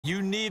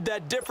You need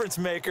that difference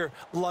maker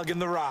lugging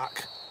the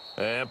rock.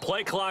 And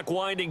play clock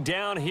winding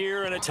down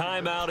here, and a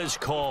timeout is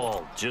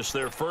called. Just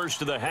their first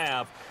of the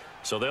half,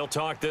 so they'll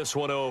talk this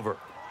one over.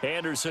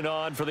 Anderson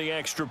on for the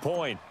extra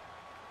point.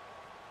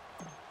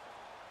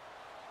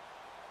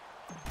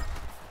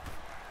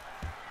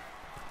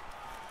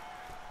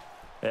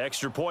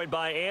 Extra point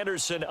by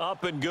Anderson,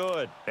 up and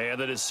good. And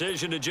the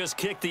decision to just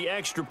kick the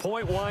extra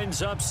point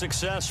winds up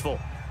successful.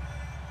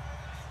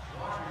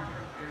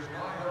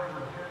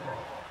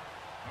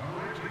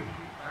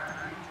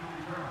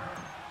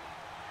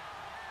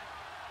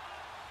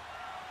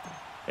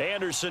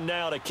 Anderson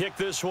now to kick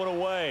this one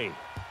away.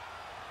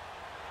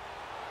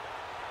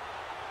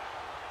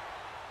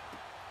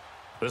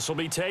 This will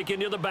be taken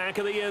to the back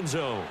of the end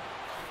zone.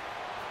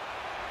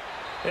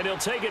 And he'll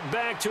take it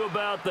back to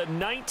about the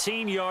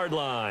 19-yard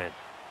line.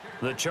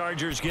 The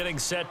Chargers getting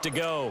set to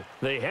go.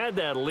 They had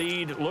that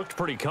lead, looked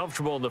pretty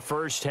comfortable in the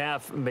first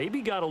half,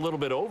 maybe got a little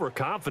bit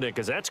overconfident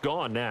because that's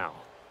gone now.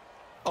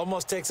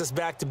 Almost takes us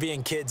back to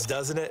being kids,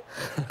 doesn't it?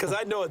 Because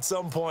I know at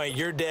some point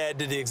your dad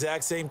did the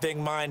exact same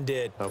thing mine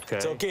did. Okay.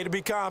 It's okay to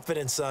be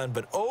confident, son,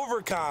 but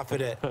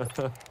overconfident,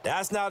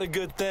 that's not a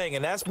good thing.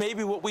 And that's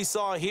maybe what we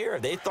saw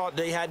here. They thought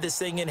they had this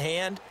thing in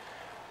hand,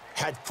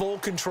 had full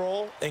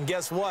control, and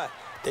guess what?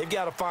 They've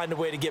got to find a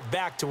way to get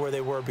back to where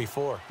they were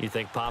before. You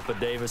think Papa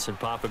Davis and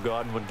Papa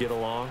Godwin would get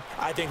along?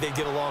 I think they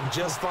get along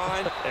just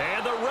fine.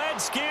 And the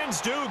Redskins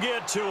do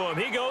get to him.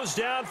 He goes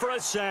down for a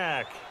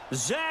sack.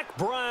 Zach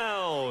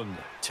Brown,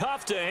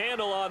 tough to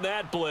handle on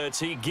that blitz.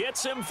 He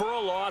gets him for a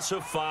loss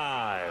of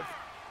 5.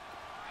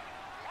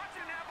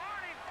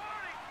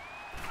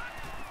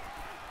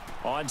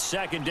 On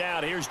second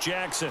down, here's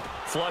Jackson.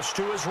 Flush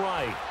to his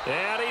right.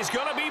 And he's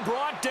going to be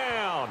brought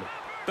down.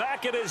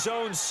 Back at his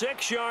own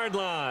 6-yard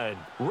line.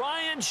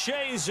 Ryan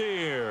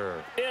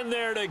Shazier in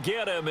there to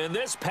get him. And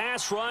this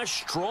pass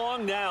rush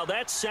strong now.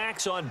 That's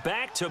sacks on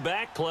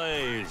back-to-back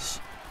plays.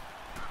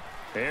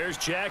 Here's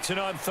Jackson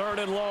on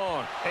 3rd and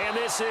long. And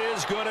this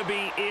is going to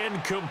be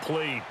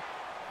incomplete.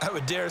 I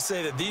would dare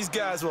say that these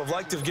guys will have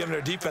liked to have given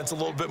their defense a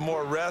little bit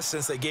more rest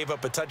since they gave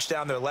up a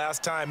touchdown their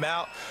last time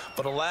out.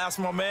 But alas,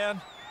 my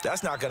man,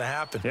 that's not going to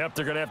happen. Yep,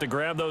 they're going to have to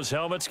grab those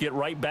helmets, get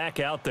right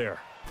back out there.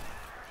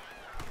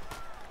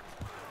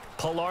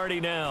 Pilardi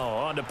now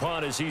on to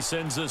punt as he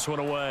sends this one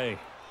away.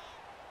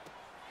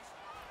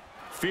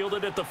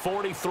 Fielded at the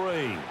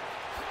 43.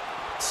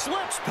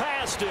 Slips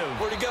past him.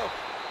 Where'd he go?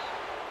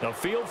 A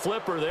field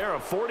flipper there, a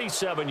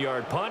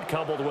 47-yard punt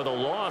coupled with a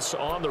loss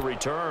on the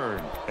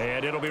return.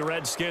 And it'll be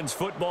Redskins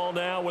football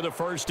now with a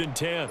 1st and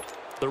 10.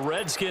 The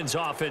Redskins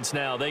offense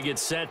now, they get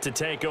set to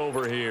take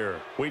over here.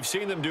 We've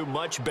seen them do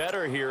much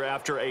better here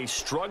after a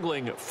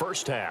struggling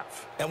first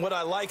half. And what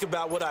I like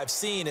about what I've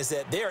seen is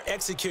that they're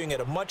executing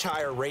at a much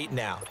higher rate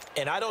now.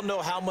 And I don't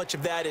know how much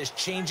of that is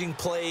changing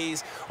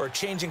plays or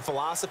changing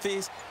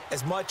philosophies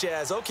as much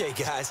as, okay,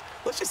 guys,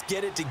 let's just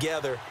get it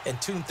together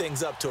and tune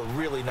things up to a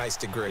really nice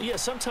degree. Yeah,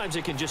 sometimes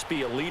it can just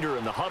be a leader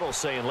in the huddle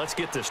saying, let's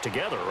get this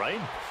together,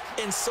 right?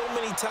 And so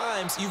many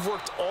times you've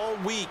worked all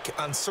week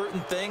on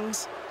certain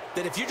things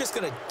that if you're just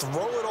going to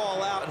throw it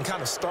all out and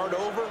kind of start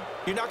over,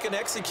 you're not going to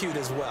execute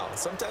as well.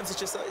 Sometimes it's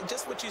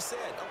just what you said.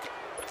 Okay.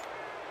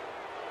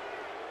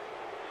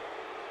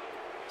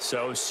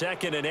 So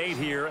 2nd and 8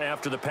 here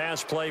after the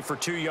pass play for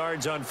 2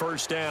 yards on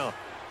 1st down.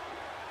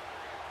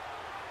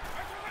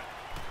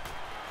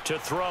 To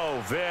throw,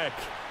 Vick.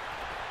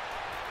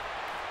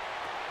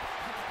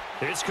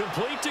 It's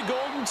complete to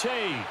Golden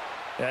Tate.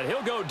 And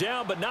he'll go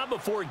down, but not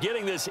before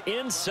getting this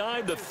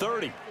inside the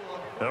 30.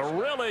 A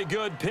really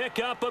good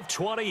pickup of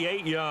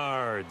 28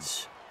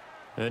 yards.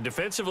 And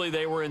defensively,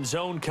 they were in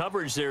zone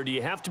coverage there. Do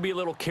you have to be a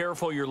little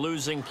careful you're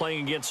losing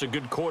playing against a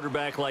good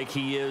quarterback like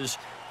he is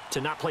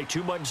to not play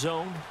too much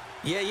zone?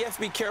 Yeah, you have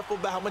to be careful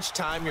about how much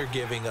time you're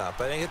giving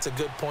up. I think it's a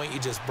good point you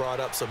just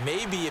brought up. So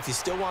maybe if you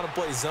still want to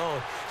play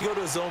zone, you go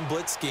to a zone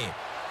blitz scheme.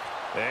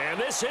 And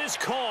this is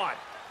caught.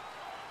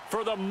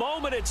 For the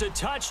moment, it's a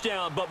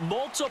touchdown, but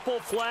multiple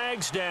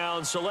flags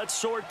down, so let's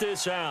sort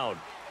this out.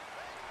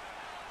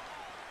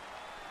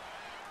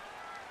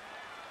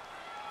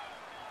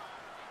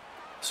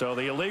 So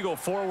the illegal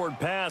forward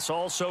pass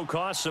also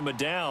costs him a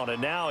down,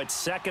 and now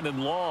it's 2nd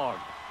and long.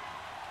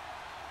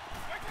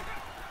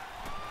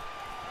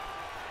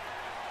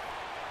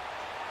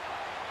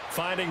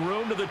 Finding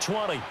room to the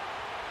 20.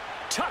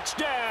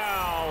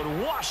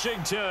 Touchdown,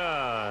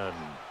 Washington!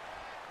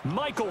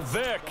 Michael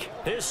Vick,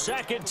 his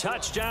 2nd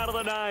touchdown of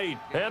the night,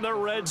 and the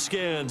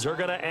Redskins are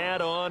going to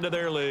add on to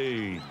their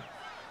lead.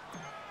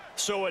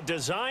 So a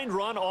designed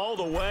run all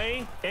the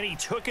way, and he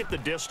took it the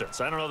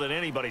distance. I don't know that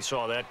anybody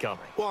saw that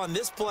coming. Well, on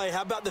this play,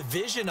 how about the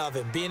vision of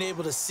him, being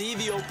able to see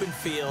the open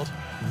field,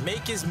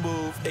 make his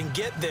move, and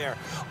get there.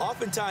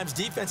 Oftentimes,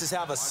 defenses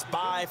have a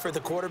spy for the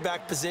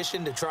quarterback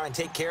position to try and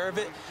take care of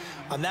it.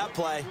 On that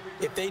play,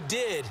 if they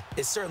did,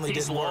 it certainly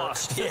didn't work.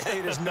 Lost. Yeah,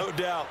 there's no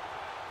doubt.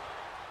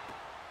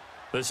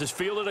 This is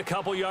fielded a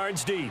couple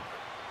yards deep.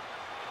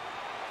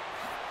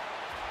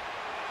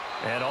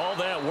 And all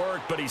that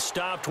work, but he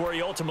stopped where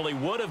he ultimately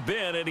would have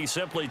been, and he's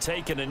simply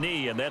taken a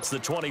knee, and that's the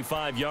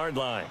 25-yard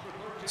line.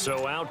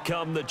 So out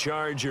come the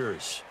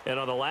Chargers. And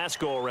on the last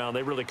go-around,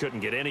 they really couldn't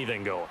get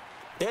anything going.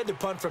 They had to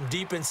punt from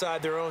deep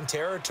inside their own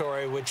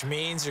territory, which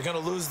means you're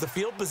going to lose the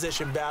field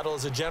position battle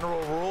as a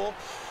general rule.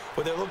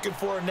 What they're looking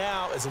for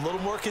now is a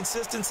little more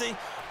consistency,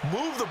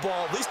 move the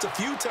ball at least a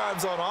few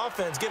times on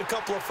offense, get a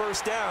couple of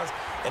first downs,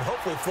 and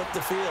hopefully flip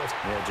the field.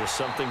 Yeah, just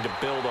something to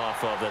build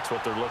off of. That's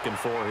what they're looking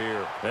for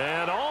here.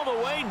 And all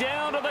the way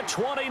down to the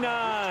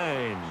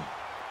 29.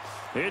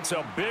 It's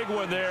a big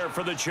one there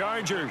for the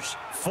Chargers.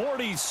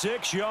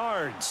 46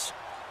 yards.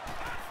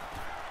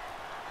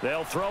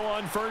 They'll throw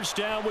on first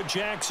down with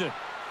Jackson.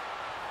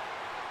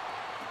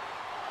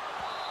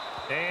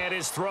 And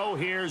his throw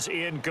here's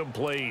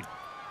incomplete.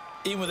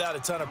 Even without a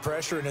ton of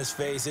pressure in his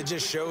face, it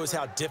just shows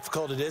how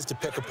difficult it is to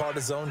pick apart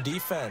his own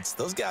defense.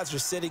 Those guys are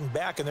sitting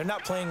back, and they're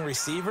not playing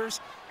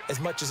receivers as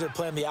much as they're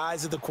playing the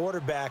eyes of the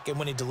quarterback and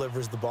when he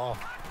delivers the ball.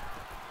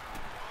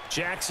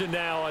 Jackson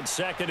now on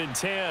 2nd and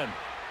 10.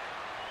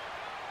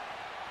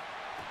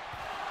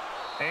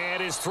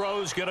 And his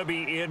throw's going to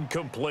be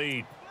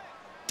incomplete.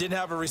 Didn't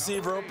have a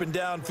receiver open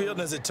downfield,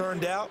 and as it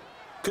turned out,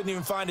 couldn't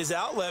even find his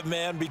outlet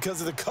man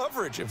because of the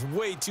coverage. It was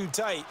way too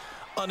tight,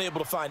 unable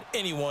to find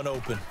anyone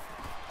open.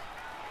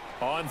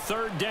 On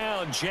 3rd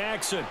down,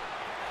 Jackson.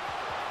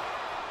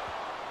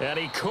 And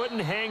he couldn't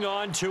hang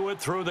on to it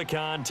through the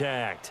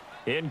contact.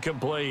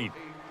 Incomplete.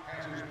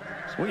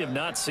 We have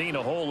not seen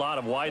a whole lot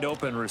of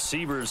wide-open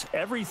receivers.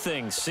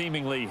 Everything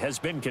seemingly has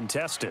been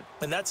contested.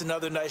 And that's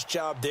another nice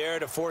job there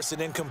to force an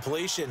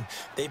incompletion.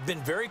 They've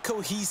been very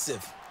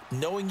cohesive,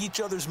 knowing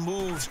each other's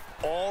moves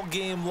all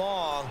game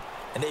long,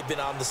 and they've been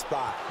on the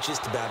spot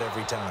just about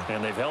every time.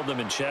 And they've held them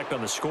in check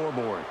on the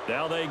scoreboard.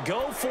 Now they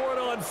go for it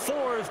on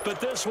 4th,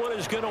 but this one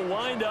is going to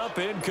wind up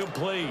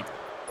incomplete.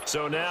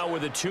 So now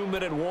with a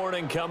 2-minute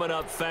warning coming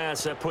up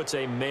fast, that puts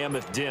a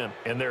mammoth dent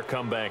in their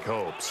comeback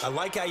hopes. I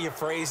like how you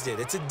phrased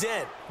it. It's a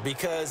dent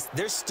because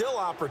there's still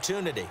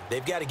opportunity.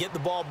 They've got to get the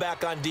ball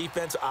back on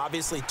defense,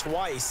 obviously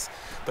twice.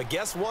 But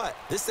guess what?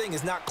 This thing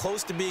is not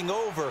close to being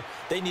over.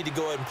 They need to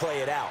go ahead and play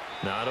it out.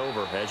 Not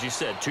over. As you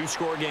said,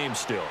 2-score game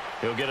still.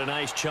 He'll get a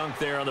nice chunk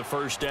there on the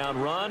first down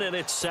run, and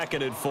it's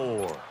 2nd and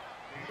 4.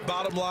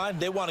 Bottom line,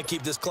 they want to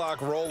keep this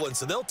clock rolling,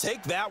 so they'll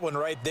take that one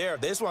right there.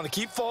 They just want to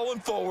keep falling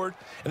forward,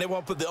 and they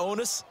want to put the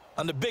onus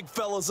on the big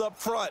fellas up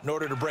front in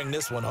order to bring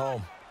this one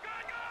home.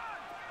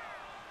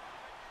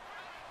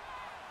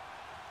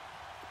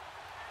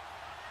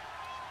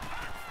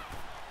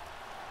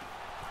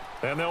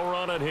 And they'll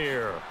run it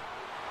here.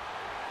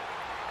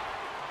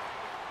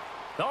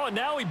 Oh, and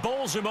now he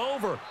bowls him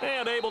over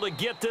and able to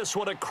get this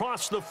one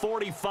across the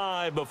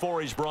 45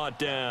 before he's brought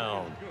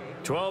down.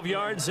 12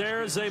 yards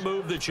there as they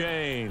move the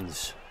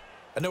chains.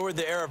 I know we're in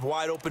the era of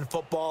wide-open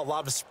football, a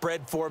lot of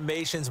spread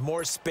formations,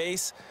 more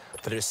space,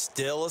 but there's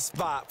still a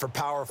spot for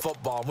power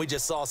football, and we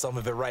just saw some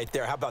of it right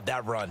there. How about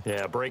that run?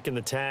 Yeah, breaking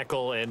the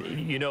tackle,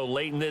 and, you know,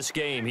 late in this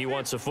game, he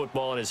wants the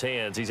football in his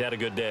hands. He's had a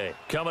good day.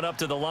 Coming up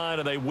to the line,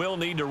 and they will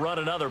need to run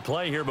another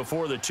play here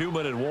before the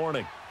 2-minute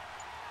warning.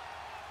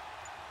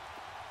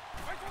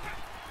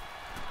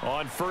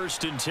 On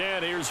 1st and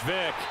 10, here's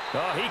Vick.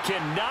 Oh, he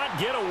cannot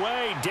get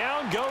away.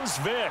 Down goes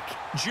Vick.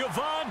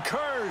 Javon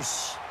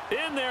Curse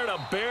in there to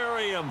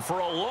bury him for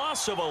a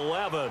loss of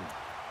 11.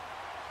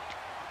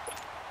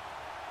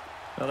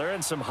 Now they're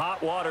in some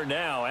hot water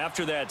now.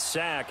 After that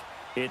sack,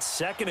 it's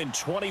 2nd and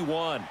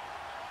 21.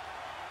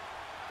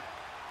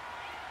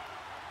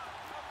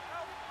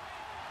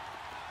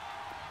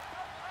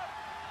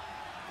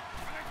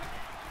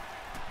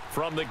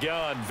 From the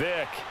gun,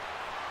 Vick.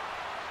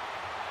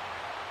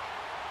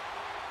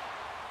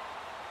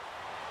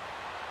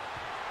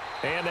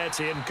 And that's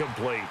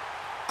incomplete.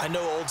 I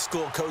know old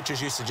school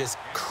coaches used to just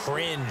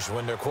cringe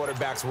when their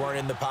quarterbacks weren't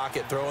in the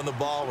pocket throwing the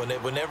ball.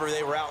 Whenever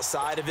they were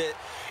outside of it,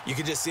 you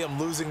could just see them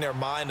losing their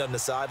mind on the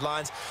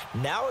sidelines.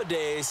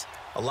 Nowadays,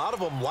 a lot of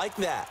them like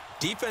that.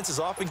 Defenses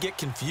often get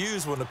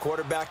confused when the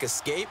quarterback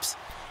escapes.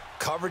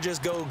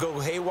 Coverages go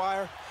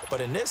haywire.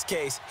 But in this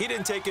case, he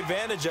didn't take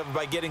advantage of it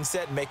by getting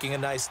set and making a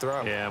nice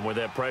throw. Yeah, and with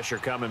that pressure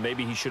coming,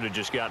 maybe he should have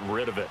just gotten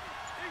rid of it.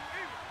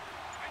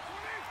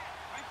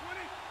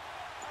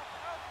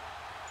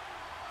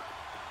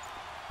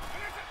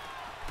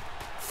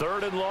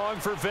 3rd and long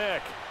for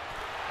Vick.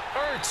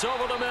 Ertz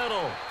over the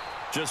middle.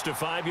 Just a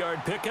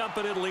 5-yard pickup,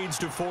 and it leads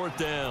to 4th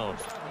down.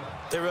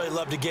 They really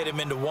love to get him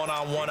into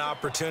one-on-one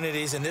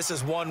opportunities, and this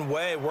is one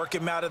way. Work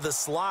him out of the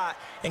slot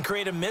and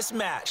create a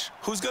mismatch.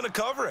 Who's going to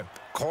cover him?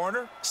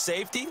 Corner,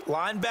 safety,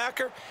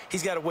 linebacker?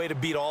 He's got a way to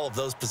beat all of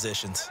those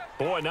positions.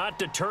 Boy, not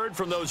deterred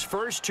from those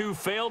first 2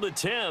 failed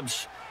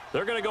attempts.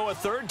 They're going to go a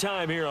 3rd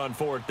time here on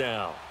 4th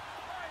down.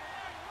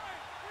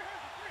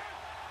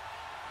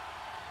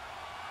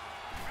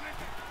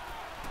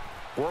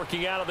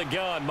 Working out of the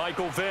gun,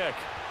 Michael Vick.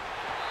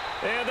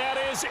 And that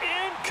is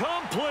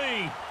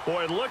incomplete.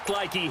 Boy, it looked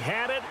like he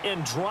had it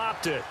and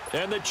dropped it.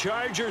 And the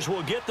Chargers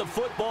will get the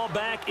football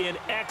back in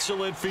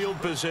excellent field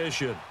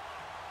position.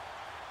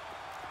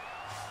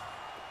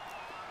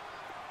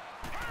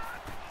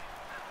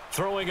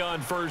 Throwing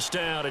on first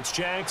down, it's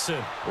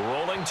Jackson.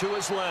 Rolling to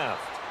his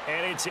left,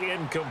 and it's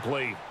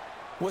incomplete.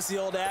 What's the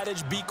old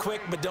adage? Be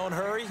quick, but don't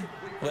hurry?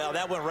 Well,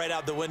 that went right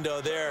out the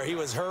window there. He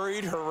was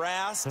hurried,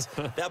 harassed.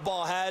 That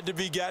ball had to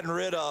be gotten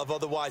rid of,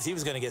 otherwise he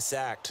was going to get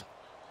sacked.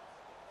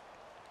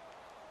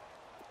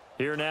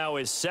 Here now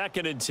is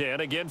 2nd and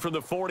 10, again from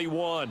the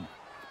 41.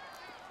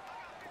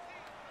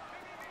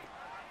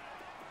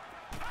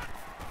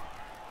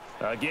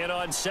 Again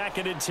on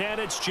 2nd and 10,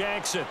 it's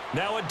Jackson.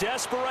 Now a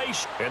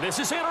desperation, and this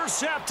is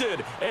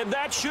intercepted, and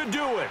that should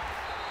do it.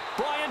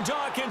 Brian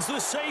Dawkins, the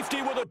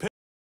safety, with a